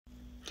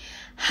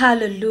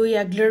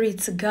Hallelujah, glory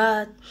to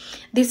God.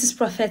 This is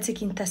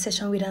Prophetic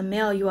Intercession with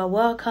Amel. You are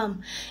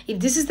welcome. If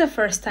this is the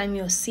first time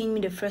you're seeing me,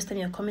 the first time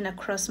you're coming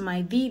across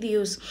my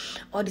videos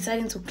or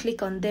deciding to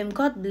click on them,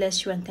 God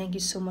bless you and thank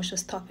you so much for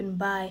stopping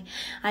by.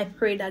 I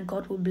pray that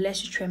God will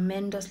bless you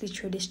tremendously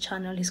through this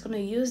channel. He's going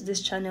to use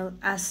this channel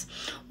as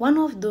one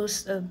of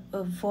those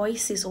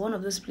voices or one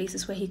of those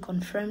places where He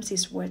confirms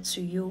His word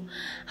to you.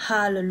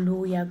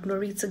 Hallelujah,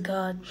 glory to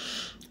God.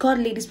 God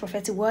laid this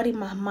prophetic word in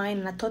my mind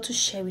and I thought to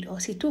share with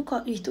us. He took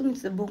me to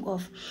the book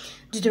of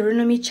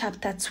Deuteronomy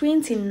chapter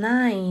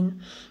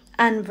 29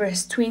 and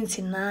verse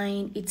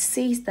 29. It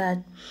says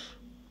that,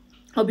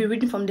 I'll be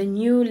reading from the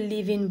New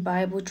Living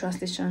Bible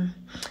translation.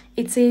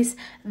 It says,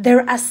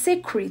 "There are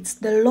secrets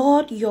the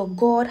Lord your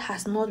God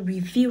has not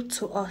revealed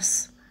to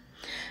us.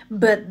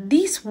 But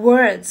these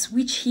words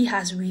which He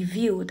has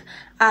revealed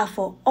are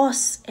for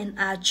us and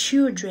our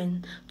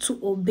children to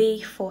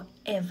obey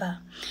forever."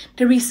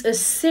 There is a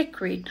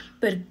secret,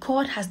 but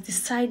God has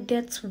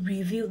decided to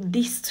reveal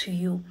this to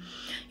you.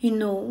 You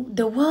know,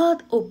 the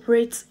world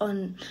operates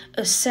on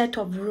a set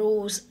of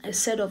rules, a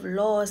set of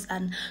laws,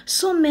 and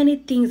so many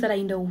things that are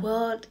in the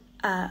world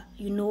are,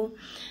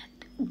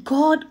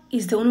 God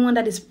is the only one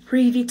that is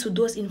privy to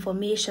those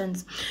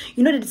informations.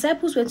 The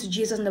disciples went to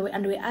Jesus and they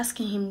were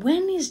asking Him,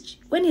 when is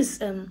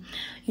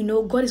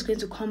God is going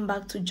to come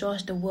back to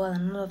judge the world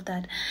and all of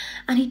that.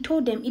 And He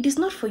told them, it is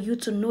not for you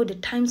to know the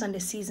times and the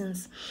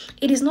seasons.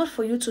 It is not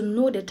for you to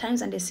know the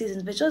times and the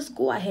seasons, but just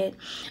go ahead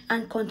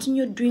and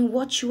continue doing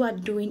what you are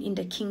doing in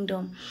the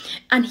kingdom.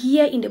 And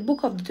here in the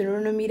book of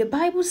Deuteronomy, the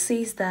Bible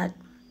says that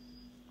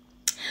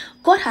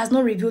God has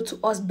not revealed to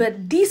us,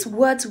 but these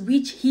words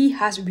which He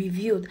has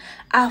revealed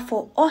are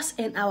for us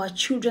and our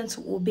children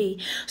to obey.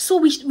 So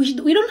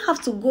we don't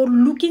have to go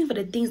looking for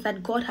the things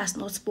that God has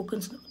not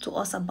spoken to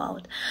us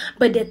about,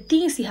 but the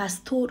things He has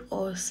told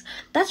us.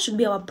 That should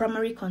be our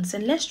primary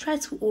concern. Let's try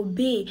to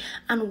obey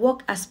and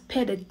walk as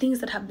per the things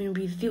that have been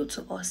revealed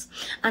to us.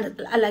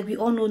 And like we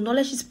all know,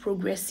 knowledge is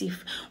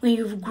progressive. When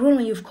you've grown,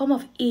 when you've come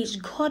of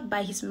age, God,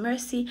 by His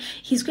mercy,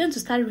 He's going to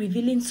start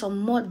revealing some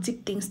more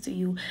deep things to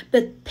you.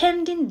 But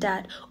pending that,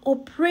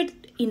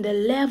 operate in the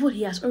level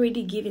He has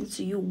already given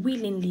to you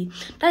willingly.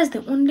 That is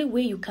the only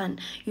way you can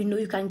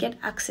get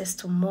access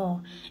to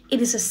more.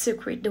 It is a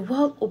secret. The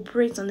world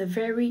operates on the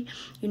very,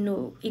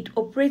 it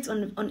operates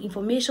on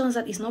information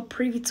that is not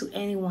privy to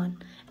anyone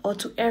or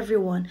to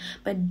everyone,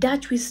 but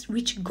that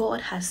which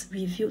God has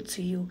revealed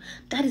to you.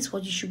 That is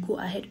what you should go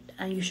ahead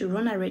and you should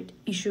run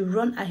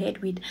ahead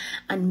with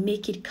and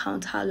make it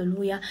count.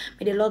 Hallelujah.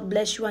 May the Lord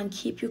bless you and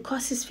keep you,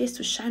 cause His face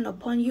to shine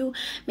upon you.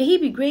 May He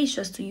be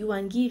gracious to you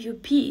and give you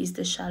peace,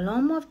 the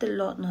shalom of the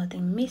Lord,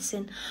 nothing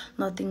missing,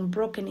 nothing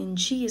broken, in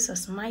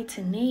Jesus'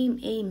 mighty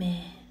name.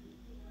 Amen.